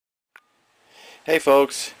Hey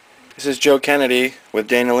folks, this is Joe Kennedy with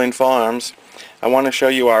Dana Lynn Farms. I want to show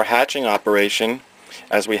you our hatching operation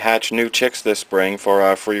as we hatch new chicks this spring for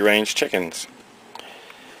our free-range chickens.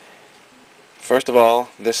 First of all,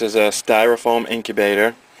 this is a styrofoam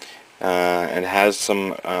incubator and has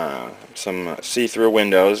some see-through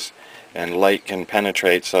windows and light can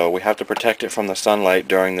penetrate, so we have to protect it from the sunlight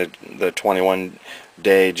during the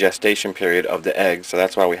 21-day gestation period of the eggs, so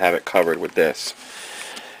that's why we have it covered with this.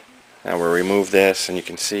 Now we'll remove this and you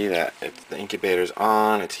can see that the incubator's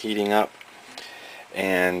on, it's heating up,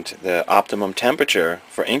 and the optimum temperature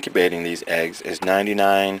for incubating these eggs is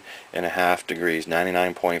 99.5 degrees,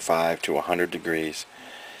 99.5 to 100 degrees.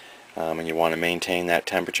 And you want to maintain that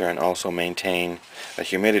temperature and also maintain a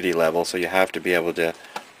humidity level, so you have to be able to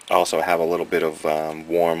also have a little bit of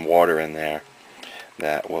warm water in there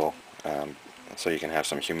that will so you can have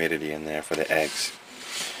some humidity in there for the eggs.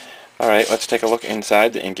 Alright, let's take a look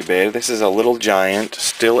inside the incubator. This is a Little Giant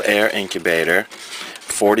still air incubator,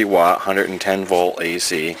 40 watt, 110 volt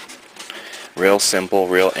AC. Real simple,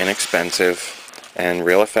 real inexpensive, and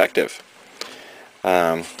real effective.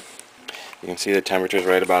 You can see the temperature is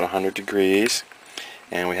right about 100 degrees,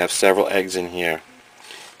 and we have several eggs in here.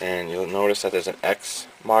 And you'll notice that there's an X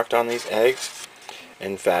marked on these eggs.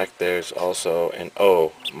 In fact, there's also an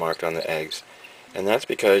O marked on the eggs. And that's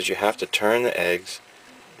because you have to turn the eggs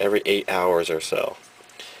every 8 hours or so,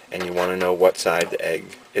 and you want to know what side the egg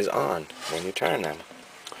is on when you turn them.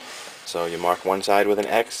 So you mark one side with an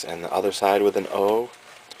X and the other side with an O,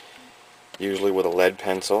 usually with a lead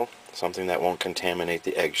pencil, something that won't contaminate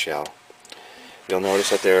the eggshell. You'll notice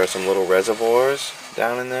that there are some little reservoirs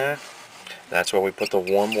down in there. That's where we put the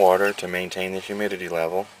warm water to maintain the humidity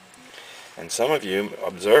level. And some of you,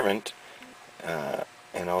 observant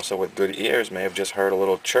and also with good ears, may have just heard a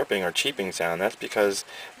little chirping or cheeping sound. That's because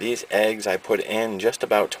these eggs I put in just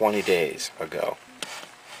about 20 days ago.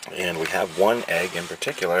 And we have one egg in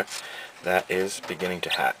particular that is beginning to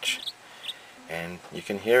hatch. And you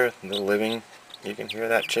can hear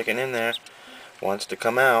that chicken in there wants to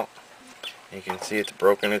come out. You can see it's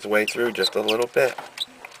broken its way through just a little bit.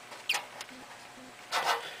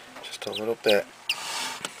 Just a little bit.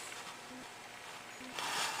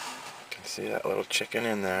 See that little chicken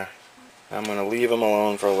in there. I'm going to leave him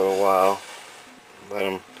alone for a little while. Let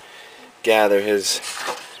him gather his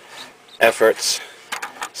efforts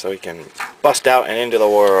so he can bust out and into the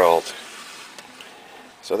world.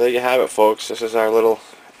 So there you have it, folks. This is our little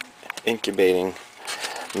incubating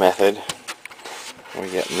method. We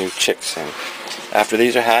get new chicks in. After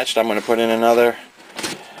these are hatched, I'm going to put in another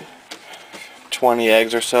 20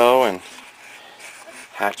 eggs or so and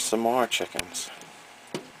hatch some more chickens.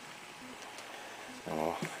 And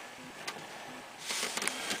we'll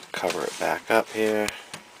cover it back up here.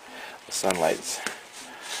 The sunlight's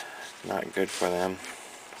not good for them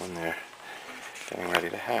when they're getting ready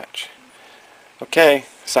to hatch. Okay,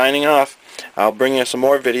 signing off. I'll bring you some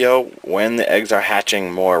more video when the eggs are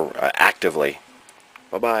hatching more actively.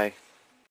 Bye-bye.